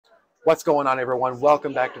What's going on, everyone?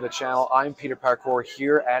 Welcome back to the channel. I'm Peter Parkour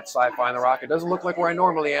here at Sci-Fi on the Rock. It doesn't look like where I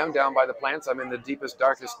normally am, down by the plants. I'm in the deepest,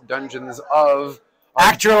 darkest dungeons of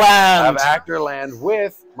Actorland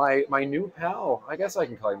with my new pal. I guess I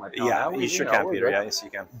can call you my pal. Yeah, now. you sure can, Peter. Yeah, yes, you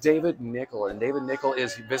can. David Nykl, and David Nykl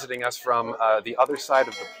is visiting us from the other side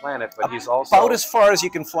of the planet, but he's also about as far as you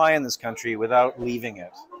can fly in this country without leaving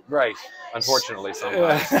it. Right. Unfortunately,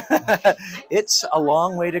 sometimes. It's a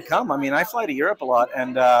long way to come. I mean, I fly to Europe a lot,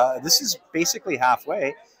 and this is basically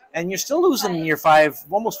halfway, and you're still losing your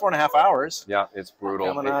almost 4.5 hours. Yeah, it's brutal.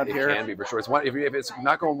 Coming out it here. Can be for sure. It's if it's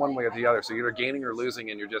not going one way or the other, so you're either gaining or losing,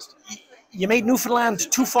 and you're just. You made Newfoundland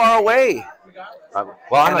too far away. Well,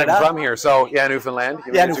 I'm not even from here, so yeah, Newfoundland.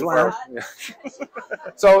 Yeah, Newfoundland. Yeah.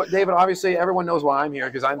 So, David, obviously, everyone knows why I'm here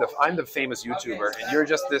because I'm the famous YouTuber, and you're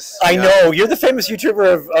just this. I know you're the famous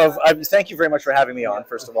YouTuber of. Thank you very much for having me on.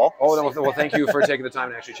 First of all. Oh, well, thank you for taking the time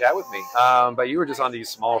to actually chat with me. But you were just on these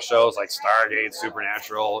small shows like Stargate,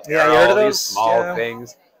 Supernatural, yeah, you heard of these those small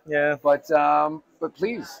things. Yeah. But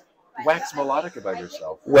please. Wax melodic about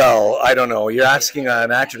yourself. Well, I don't know. You're asking an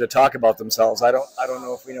actor to talk about themselves. I don't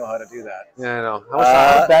know if we know how to do that. Yeah, I know. How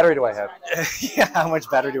much battery do I have? Yeah, how much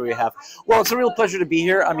battery do we have? Well, it's a real pleasure to be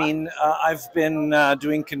here. I mean, I've been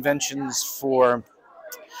doing conventions for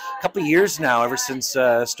a couple of years now, ever since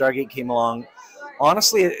Stargate came along.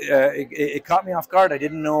 Honestly, it caught me off guard. I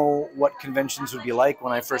didn't know what conventions would be like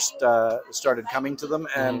when I first started coming to them,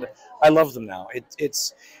 and I love them now.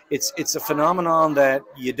 It's a phenomenon that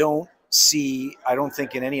you don't see, I don't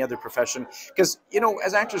think, in any other profession. Because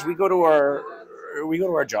as actors, we go to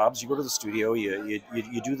our jobs. You go to the studio. You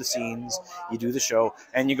do the scenes. You do the show,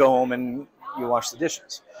 and you go home and you wash the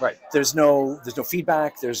dishes. Right. There's no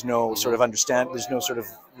feedback. There's no sort of there's no sort of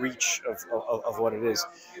reach of what it is.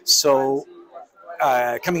 So.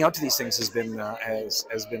 Coming out to these things has been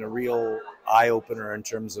a real eye opener in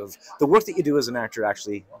terms of the work that you do as an actor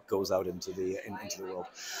actually goes out into the world.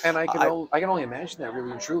 And I can only imagine that,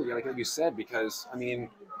 really and truly, like you said, because I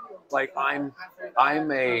mean, like I'm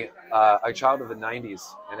a child of the '90s,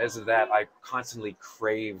 and as of that, I constantly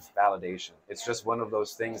crave validation. It's just one of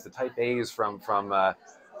those things. The type A's from the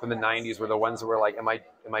 '90s were the ones that were like, am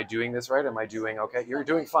I doing this right? Am I doing okay? You're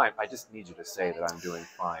doing fine. I just need you to say that I'm doing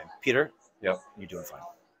fine, Peter. Yep, you're doing fine.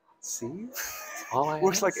 See, all it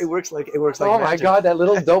works like Oh magic. my God, that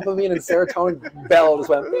little dopamine and serotonin bell just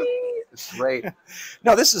went. It's great.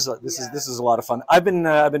 No, this is a lot of fun. I've been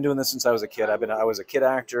doing this since I was a kid. I was a kid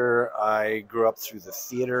actor. I grew up through the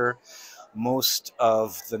theater. Most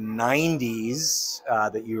of the '90s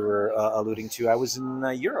that you were alluding to, I was in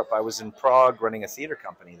Europe. I was in Prague running a theater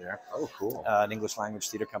company there. Oh, cool. An English language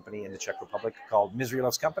theater company in the Czech Republic called Misery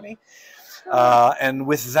Loves Company. And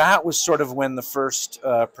with that was sort of when the first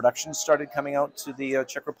productions started coming out to the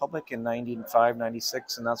Czech Republic in '95,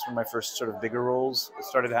 '96, and that's when my first sort of bigger roles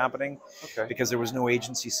started happening. Okay. Because there was no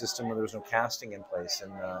agency system or there was no casting in place in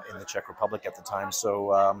the Czech Republic at the time.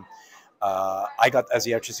 So I got, as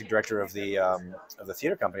the artistic director of the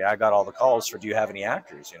theater company, I got all the calls for, do you have any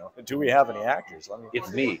actors? Do we have any actors?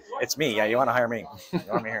 It's me. It's me. Yeah, you want to hire me? You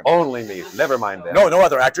want me here? Only me. Never mind that. No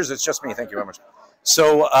other actors. It's just me. Thank you very much.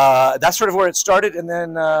 So that's sort of where it started, and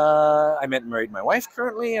then I met and married my wife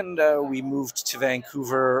currently, and we moved to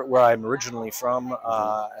Vancouver, where I'm originally from,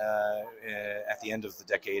 at the end of the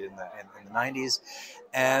decade in the '90s,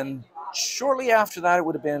 and shortly after that, it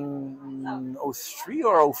would have been '03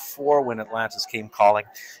 or '04 when Atlantis came calling,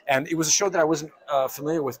 and it was a show that I wasn't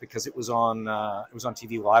familiar with because it was on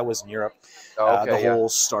TV while I was in Europe. The whole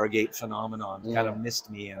Stargate phenomenon kind of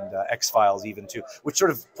missed me, and X-Files even too, which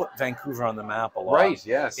sort of put Vancouver on the map a lot. Right.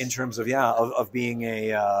 Yes. In terms of of being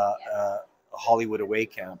a Hollywood away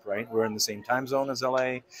camp, right? We're in the same time zone as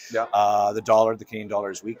LA. Yeah. The Canadian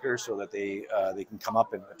dollar is weaker, so that they can come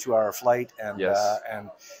up in a 2-hour flight, and and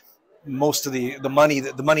most of the money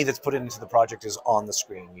that's put into the project is on the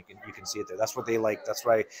screen. You can see it there. That's what they like. That's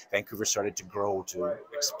why Vancouver started to grow, to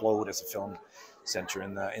explode as a film center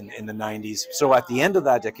in the '90s. So at the end of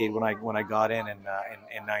that decade, when I got in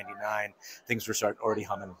 '99, things were already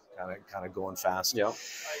humming, kind of going fast. Yeah.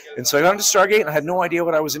 And so I got into Stargate, and I had no idea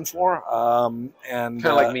what I was in for. And kind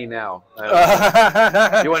of like me now.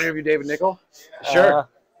 You want to interview David Nykl? Sure.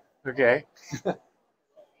 Okay.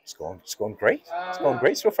 It's going great. It's going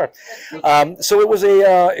great so far. So it was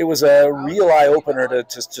a real eye opener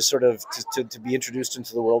to be introduced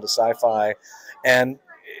into the world of sci-fi, and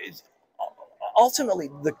ultimately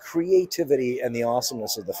the creativity and the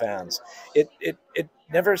awesomeness of the fans. It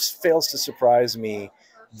never fails to surprise me,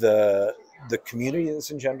 the community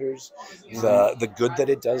this engenders, the good that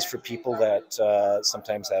it does for people that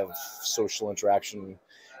sometimes have social interaction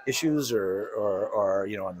issues or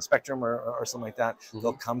you know, on the spectrum or something like that,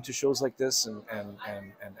 they'll come to shows like this and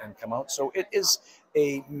come out. So it is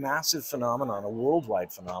a massive phenomenon, a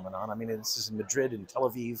worldwide phenomenon. I mean, this is in Madrid, in Tel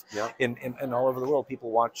Aviv, in all over the world.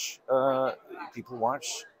 People watch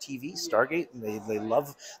TV, Stargate, and they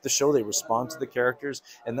love the show. They respond to the characters,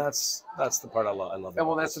 and that's the part I love. And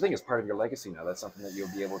well, that's the thing. It's part of your legacy now. That's something that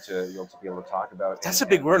you'll be able to talk about. That's a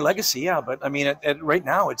big word, legacy. Yeah, but I mean, right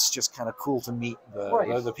now it's just kind of cool to meet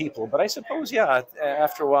the people. But I suppose, yeah,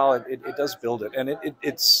 after a while, it does build it, and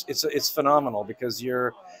it's phenomenal because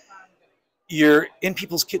you're in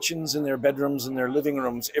people's kitchens, in their bedrooms, in their living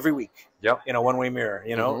rooms every week. Yep. In a one-way mirror.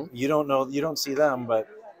 You know, you don't see them, but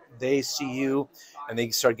they see you, and they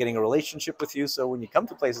start getting a relationship with you. So when you come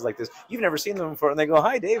to places like this, you've never seen them before, and they go,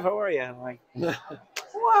 "Hi, Dave, how are you?" And I'm like,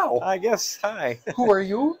 "Wow, I guess hi." Who are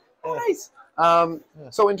you? Oh, nice.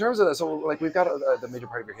 So in terms of that, so like we've got the major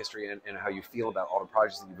part of your history and how you feel about all the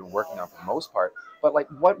projects that you've been working on for the most part. But like,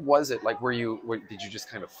 what was it like? Did you just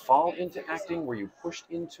kind of fall into acting? Were you pushed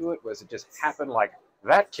into it? Was it just happen like?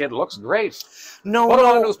 That kid looks great. No, put it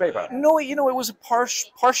on a newspaper. No, you know, it was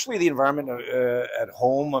partially the environment at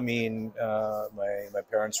home. I mean, my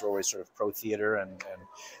parents were always sort of pro theater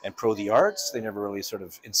and pro the arts. They never really sort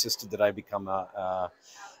of insisted that I become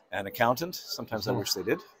an accountant. Sometimes I wish they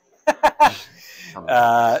did.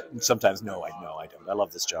 Sometimes no, I don't. I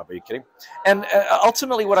love this job. Are you kidding? And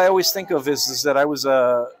ultimately, what I always think of is that I was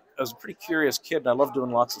a pretty curious kid, and I loved doing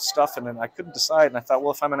lots of stuff, and then I couldn't decide. And I thought,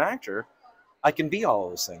 well, if I'm an actor, I can be all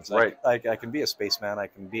those things. Right. I can be a spaceman. I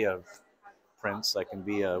can be a prince. I can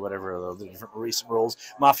be a whatever the different recent roles,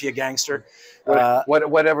 mafia gangster.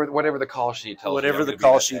 Whatever the call sheet tells you.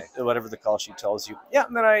 Whatever the call sheet tells you. Yeah.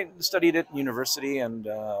 And then I studied at university, and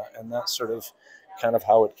that's sort of kind of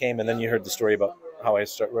how it came. And then you heard the story about how I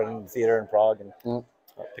started running the theater in Prague, and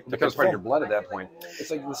it becomes part of your blood at that point.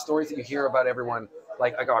 It's like the stories that you hear about everyone.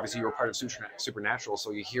 Like obviously you were part of Supernatural,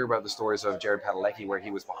 so you hear about the stories of Jared Padalecki where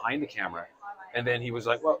he was behind the camera. And then he was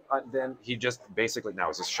like, well, then he just basically, now it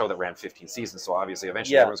was a show that ran 15 seasons, so obviously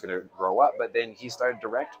eventually everyone's going to grow up. But then he started to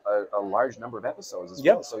direct a large number of episodes as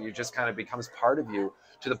well. So you just kind of becomes part of you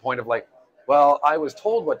to the point of like, well, I was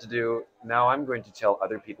told what to do. Now I'm going to tell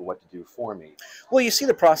other people what to do for me. Well, you see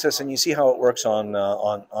the process and you see how it works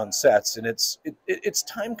on sets, and it's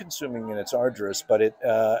time consuming and it's arduous, but it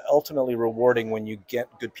ultimately rewarding when you get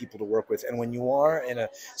good people to work with. And when you are in a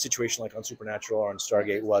situation like on Supernatural or on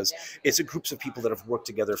Stargate it's a groups of people that have worked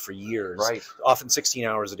together for years, right? Often 16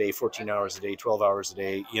 hours a day, 14 hours a day, 12 hours a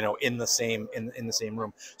day, you know, in the same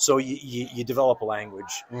room. So you develop a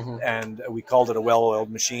language, and we called it a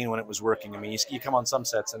well-oiled machine when it was working. I mean, you come on some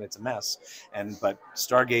sets and it's a mess. But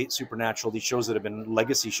Stargate, Supernatural, these shows that have been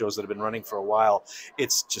legacy shows that have been running for a while,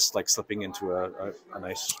 it's just like slipping into a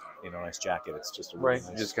nice, nice jacket. It's just nice,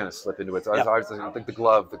 you just kind of slip into it. So I was like the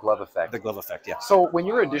glove effect. The glove effect, yeah. So when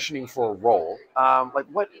you're auditioning for a role, like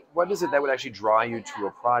what is it that would actually draw you to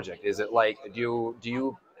a project? Is it like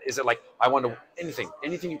is it like I want to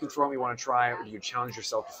anything you can throw at me, want to try, or do you challenge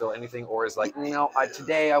yourself to fill anything, or is like no,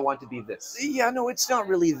 today I want to be this? Yeah, no, it's not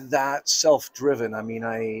really that self-driven. I mean,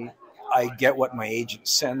 I get what my agent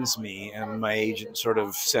sends me, and my agent sort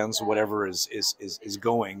of sends whatever is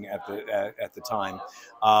going at the time.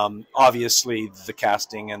 Obviously, the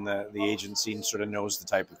casting and the agency sort of knows the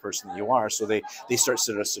type of person that you are, so they start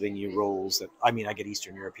sort of setting you roles that, I mean, I get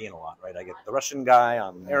Eastern European a lot, right? I get the Russian guy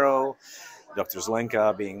on Arrow, Dr.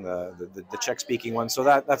 Zelenka being the Czech-speaking one, so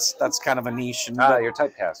that's kind of a niche. And you're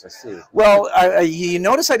typecast, I see. Well, you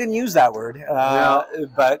notice I didn't use that word,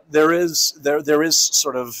 but there is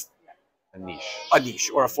sort of a niche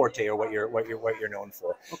or a forte, or what you're known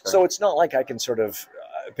for. Okay. So it's not like I can sort of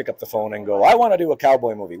pick up the phone and go, I want to do a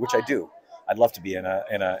cowboy movie, which I do. I'd love to be in a.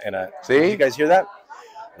 See, did you guys hear that?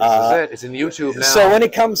 This is it. It's in YouTube now. So when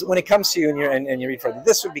it comes to you and you read for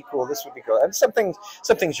this would be cool, and some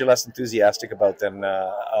things you're less enthusiastic about than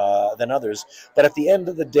others. But at the end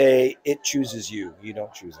of the day, it chooses you. You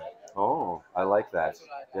don't choose it. Oh, I like that.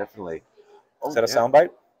 Definitely. Is that a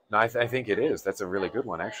soundbite? No, I think it is. That's a really good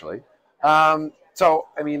one, actually. So,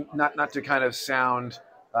 I mean, not to kind of sound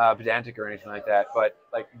pedantic or anything like that, but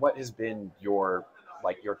like, what has been your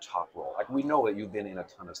top role? Like, we know that you've been in a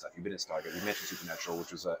ton of stuff. You've been in Stargate. You mentioned Supernatural,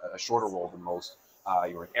 which was a shorter role than most.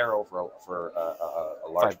 You were in Arrow for a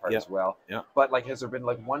large part as well. Yeah. But like, has there been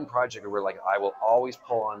like one project where like I will always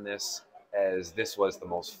pull on this as this was the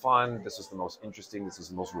most fun, this was the most interesting, this was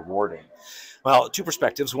the most rewarding? Well, two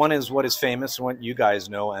perspectives. One is what is famous and what you guys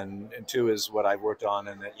know, and two is what I've worked on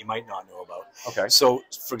and that you might not know about. Okay. So,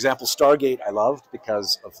 for example, Stargate I loved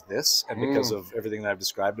because of this and because of everything that I've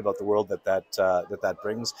described about the world that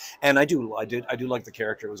brings. And I do like the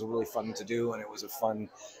character. It was really fun to do, and it was a fun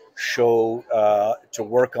show to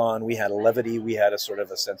work on. We had a levity, we had a sort of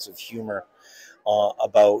a sense of humor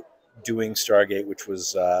about doing Stargate, which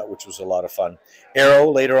was a lot of fun. Arrow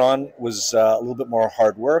later on was a little bit more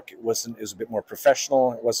hard work. It was a bit more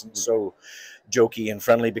professional. It wasn't so jokey and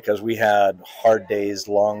friendly because we had hard days,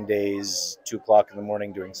 long days, 2 o'clock in the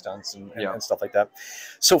morning doing stunts and stuff like that.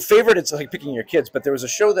 So favorite, it's like picking your kids, but there was a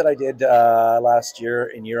show that I did last year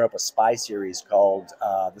in Europe, a spy series called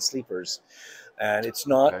The Sleepers. And it's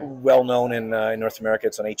not well known in North America.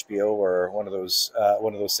 It's on HBO or one of those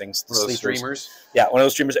things. One of those streamers. Yeah, one of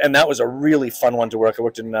those streamers. And that was a really fun one to work. I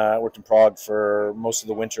worked in Prague for most of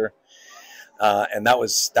the winter, and that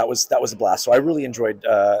was a blast. So I really enjoyed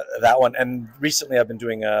that one. And recently, I've been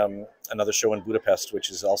doing another show in Budapest, which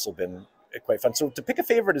has also been quite fun. So to pick a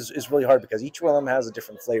favorite is really hard because each one of them has a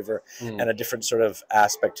different flavor and a different sort of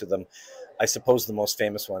aspect to them. I suppose the most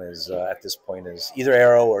famous one is at this point is either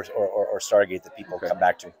Arrow or Stargate that people come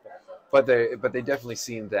back to. But they definitely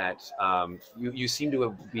seem that you seem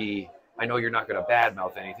to be. I know you're not going to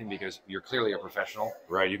badmouth anything because you're clearly a professional,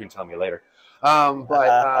 right? You can tell me later.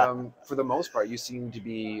 But for the most part, you seem to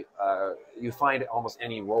be. You find almost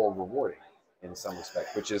any role rewarding in some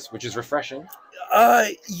respect, which is refreshing.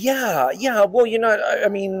 Yeah. Well, you're not. I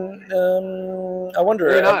mean, I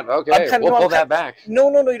wonder. You're not. Okay, we'll pull that back.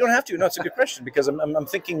 No. You don't have to. No, it's a good question because I'm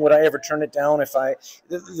thinking, would I ever turn it down if I?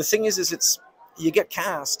 The thing is it's you get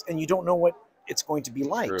cast and you don't know what it's going to be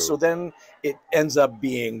like. True. So then it ends up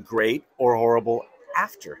being great or horrible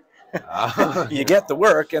after. You get the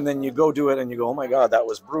work and then you go do it and you go, oh my God, that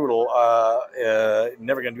was brutal.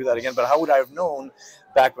 Never going to do that again. But how would I have known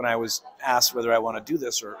back when I was asked whether I want to do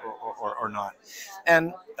this or not?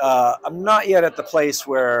 And I'm not yet at the place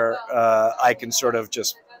where I can sort of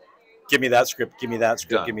just give me that script, give me that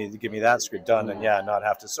script, give me that script done, and not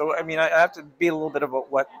have to. So I mean, I have to be a little bit about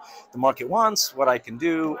what the market wants, what I can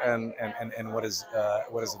do, and what is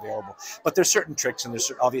available. But there's certain tricks, and there's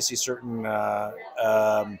obviously certain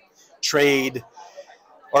trade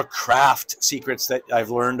or craft secrets that I've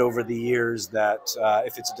learned over the years that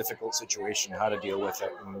if it's a difficult situation, how to deal with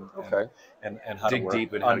it, and how dig to work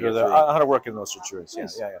deep and how to work in those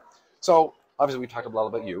situations. Yeah. So obviously we talked a lot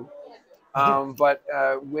about you, but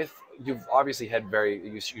you've obviously had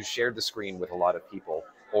you shared the screen with a lot of people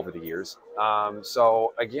over the years.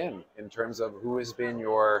 So again, in terms of who has been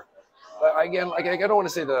your I don't want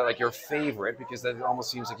to say your favorite because that almost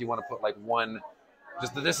seems like you want to put like one.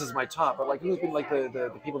 Just this is my top, but like who's been like the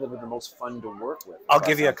people that have been the most fun to work with? I'll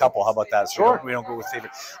give you a couple. How about that? So sure. We don't go with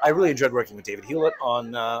favorite. I really enjoyed working with David Nykl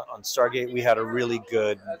on Stargate. We had a really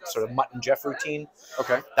good sort of Mutt and Jeff routine.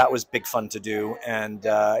 Okay. That was big fun to do, and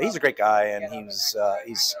he's a great guy, and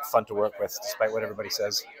he's fun to work with, despite what everybody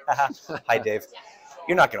says. Hi, Dave.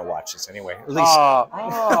 You're not going to watch this anyway. At least.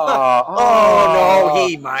 No,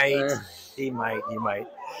 he might. He might.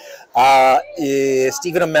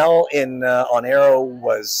 Stephen Amell on Arrow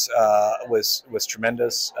was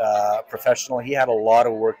tremendous, professional. He had a lot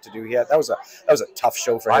of work to do. That was a tough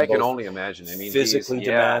show for him. I can only imagine. I mean, physically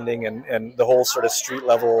demanding and the whole sort of street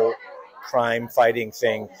level crime fighting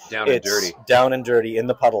thing. Down and dirty in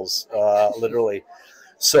the puddles, literally.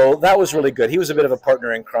 So that was really good. He was a bit of a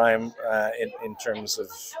partner in crime in terms of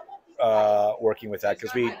working with that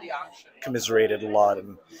because we commiserated a lot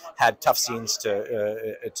and had tough scenes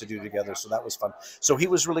to do together. So that was fun. So he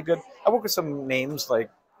was really good. I worked with some names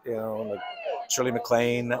like Shirley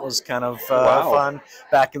MacLaine. That was kind of fun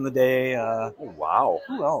back in the day. Wow.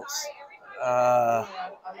 Who else? I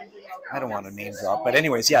don't want to name drop, but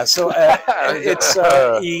anyways, yeah. So it's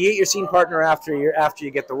you get your scene partner after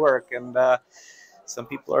you get the work, and some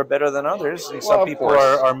people are better than others, and some people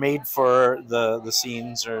are made for the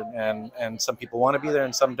scenes, and some people want to be there,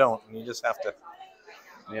 and some don't, and you just have to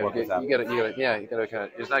work with that. You gotta kind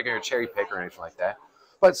of. It's not going to cherry pick or anything like that.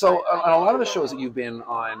 But so on a lot of the shows that you've been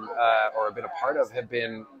on or been a part of have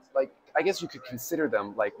been like, I guess you could consider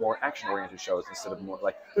them like more action-oriented shows instead of more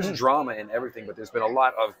like there's drama and everything, but there's been a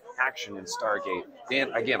lot of action in Stargate.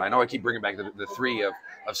 And again, I know I keep bringing back the three of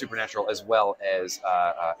Supernatural as well as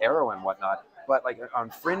Arrow and whatnot. But like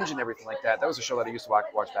on Fringe and everything like that, that was a show that I used to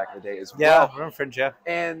watch back in the day as well. Yeah, we're on Fringe, yeah.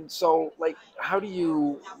 And so, like, how do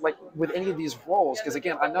you like with any of these roles? Because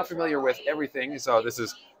again, I'm not familiar with everything. So this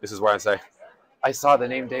is where I say I saw the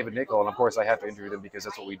name David Nykl, and of course I have to interview them because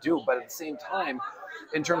that's what we do. But at the same time,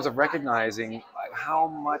 in terms of recognizing how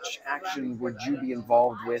much action would you be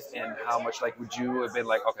involved with, and how much like would you have been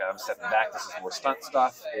like, okay, I'm stepping back, this is more stunt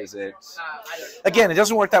stuff? Is it Again, it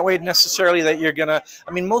doesn't work that way necessarily that you're gonna,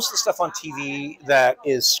 I mean, most of the stuff on TV that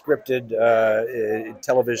is scripted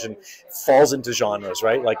television falls into genres,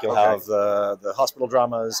 right? Like you'll have the hospital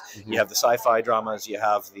dramas, you have the sci-fi dramas, you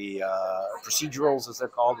have the procedurals, as they're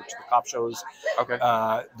called, which are the cop shows. okay?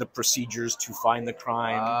 The procedures to find the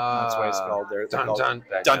crime, that's why it's called. They're Dun called dun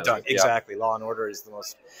Dun Dun, exactly. Law and Order is the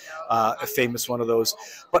most famous one of those.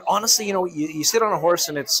 But honestly, you know, you sit on a horse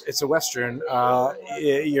and it's a Western.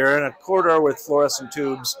 You're in a corridor with fluorescent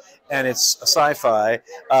tubes and it's a sci-fi.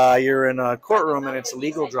 You're in a courtroom and it's a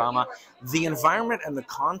legal drama. The environment and the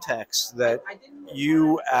context that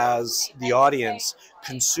you as the audience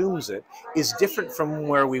consumes it is different from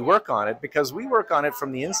where we work on it, because we work on it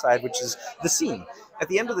from the inside, which is the scene. At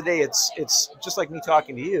the end of the day, it's just like me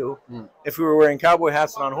talking to you. If we were wearing cowboy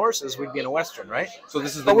hats and on horses, we'd be in a Western, right? So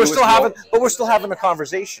this is the But we're newest still having a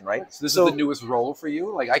conversation, right? So this is the newest role for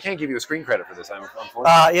you. Like I can't give you a screen credit for this. I'm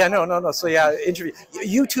unfortunately. Yeah, no. So yeah, interview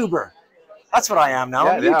YouTuber. That's what I am now.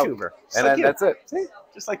 I'm a YouTuber. And like that's it. See?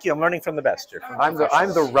 Just like you, I'm learning from the best here. I'm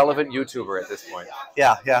the relevant YouTuber at this point.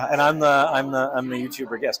 Yeah, and I'm the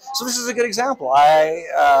YouTuber guest. So this is a good example.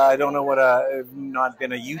 I don't know what I've not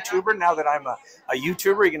been a YouTuber. Now that I'm a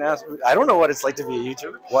YouTuber, you can ask. I don't know what it's like to be a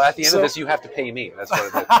YouTuber. Well, at the end of this, you have to pay me. That's what it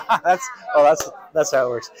is. that's how it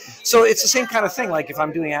works. So it's the same kind of thing. Like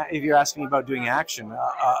if you're asking me about doing action,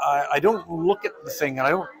 I don't look at the thing and I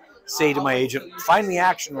don't say to my agent, find me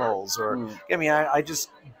action roles, or I mean, I just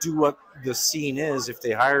do what the scene is. If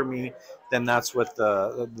they hire me, then that's what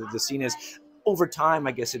the scene is. Over time,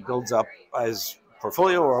 I guess it builds up as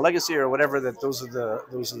portfolio or legacy or whatever. That those are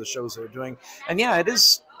the shows they're doing. And yeah, it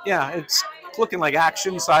is. Yeah, it's looking like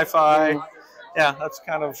action, sci-fi. Yeah, that's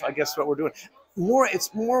kind of, I guess, what we're doing.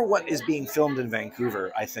 It's more what is being filmed in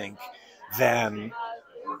Vancouver, I think, than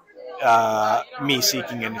me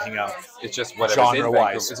seeking anything out. It's just whatever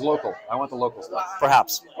genre-wise. It's local. I want the local stuff.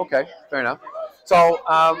 Perhaps. Okay, fair enough. So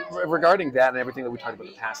regarding that and everything that we talked about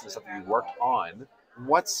in the past and the stuff that you worked on,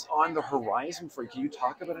 what's on the horizon for you? Can you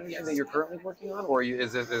talk about anything that you're currently working on, or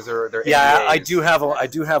is there Yeah, NDAs? I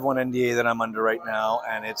do have one NDA that I'm under right now,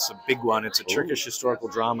 and it's a big one. It's a Turkish historical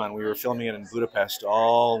drama, and we were filming it in Budapest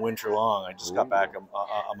all winter long. I just got back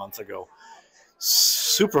a month ago.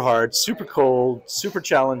 Super hard, super cold, super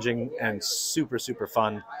challenging, and super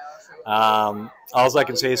fun. All I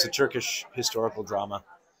can say is a Turkish historical drama.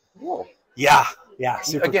 Whoa. Yeah,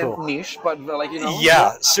 super Again, cool. niche, but like, you know.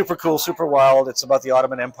 Yeah, super cool, super wild. It's about the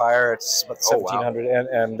Ottoman Empire. It's about the 1700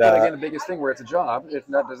 and again, the biggest thing where it's a job, that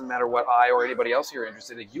doesn't matter what I or anybody else here are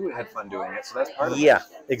interested in. You had fun doing it, so that's part of it. Yeah,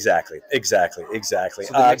 exactly. So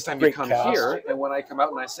the next time you come here, and when I come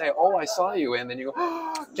out and I say, "Oh, I saw you," and then you go,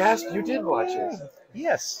 "Oh, gasp! You did watch it."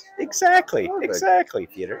 Yes, exactly,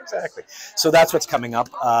 Peter, exactly. So that's what's coming up.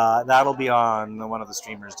 That'll be on one of the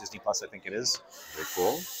streamers, Disney Plus, I think it is. Very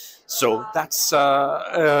cool. So that's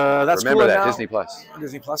remember cool. that now, Disney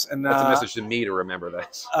Plus, and that's a message to me to remember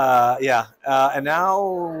that. And now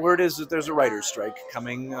word is that there's a writer's strike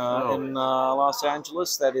coming in Los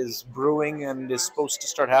Angeles that is brewing and is supposed to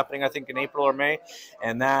start happening, I think, in April or May,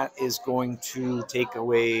 and that is going to take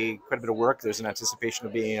away quite a bit of work. There's an anticipation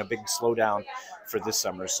of being a big slowdown for this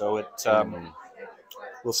summer, so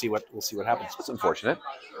we'll see what happens. That's unfortunate.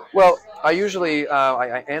 Well, I usually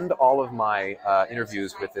I end all of my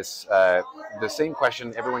interviews with this the same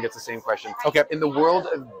question. Everyone gets the same question. Okay. In the world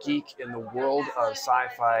of geek, in the world of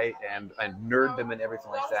sci-fi and nerddom and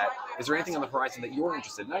everything like that, is there anything on the horizon that you're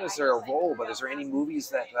interested in? Not necessarily a role, but is there any movies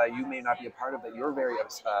that you may not be a part of that you're very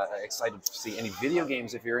excited to see? Any video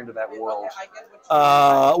games if you're into that world?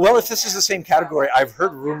 Well, if this is the same category, I've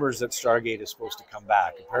heard rumors that Stargate is supposed to come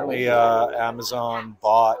back. Apparently, Amazon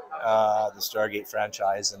bought the Stargate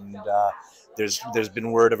franchise, and there's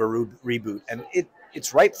been word of a reboot, and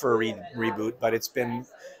it's ripe for a reboot, but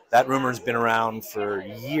that rumor's been around for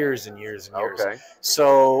years and years and years. Okay.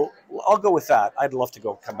 So I'll go with that. I'd love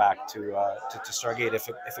to come back to Stargate if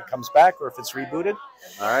it comes back or if it's rebooted.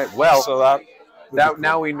 All right. Well, so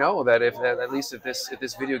now we know that if at least if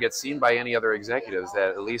this video gets seen by any other executives, that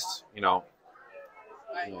at least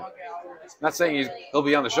not saying he'll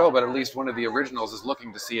be on the show, but at least one of the originals is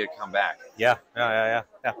looking to see it come back. Yeah.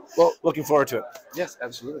 Well, looking forward to it. Yes,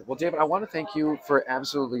 absolutely. Well, David, I want to thank you for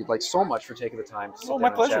absolutely so much for taking the time to sit down my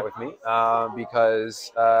and pleasure. chat with me,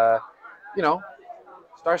 because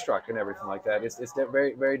starstruck and everything like that. It's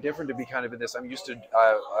very, very different to be kind of in this. I'm used to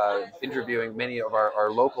interviewing many of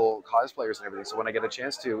our local cosplayers and everything. So when I get a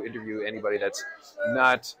chance to interview anybody that's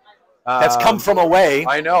not That's come from away.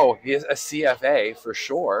 I know. He is a CFA for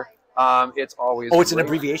sure. It's always. Oh, it's an great.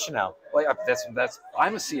 abbreviation now. Like that's.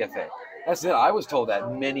 I'm a CFA. That's it. I was told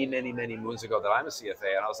that many moons ago that I'm a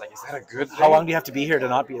CFA, and I was like, is that a good thing? How long do you have to be here to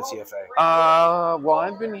not be a CFA? Well,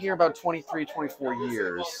 I've been here about 23, 24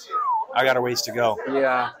 years. I got a ways to go.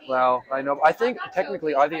 Yeah, well, I know. I think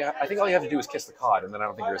technically, I think all you have to do is kiss the cod, and then I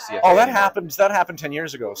don't think you're a CFA. Oh, that anymore. happened. That happened 10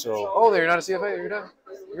 years ago. So. Oh, you're not a CFA. You're done.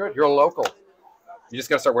 You're a local. You just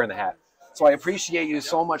got to start wearing the hat. So I appreciate you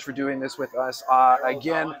so much for doing this with us.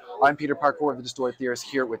 Again, I'm Peter Parkour of the Destroyed Theorists,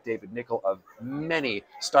 here with David Nykl of many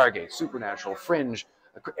Stargate, Supernatural, Fringe,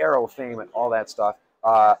 Arrow fame, and all that stuff.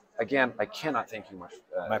 Again, I cannot thank you much.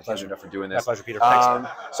 My pleasure. Enough for doing this. My pleasure, Peter. Thanks.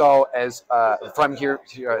 So as from here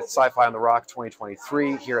at Sci-Fi on the Rock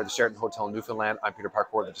 2023, here at the Sheraton Hotel in Newfoundland, I'm Peter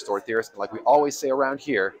Parkour of the Destroyed Theorists. And like we always say around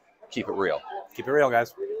here, keep it real. Keep it real,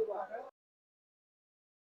 guys.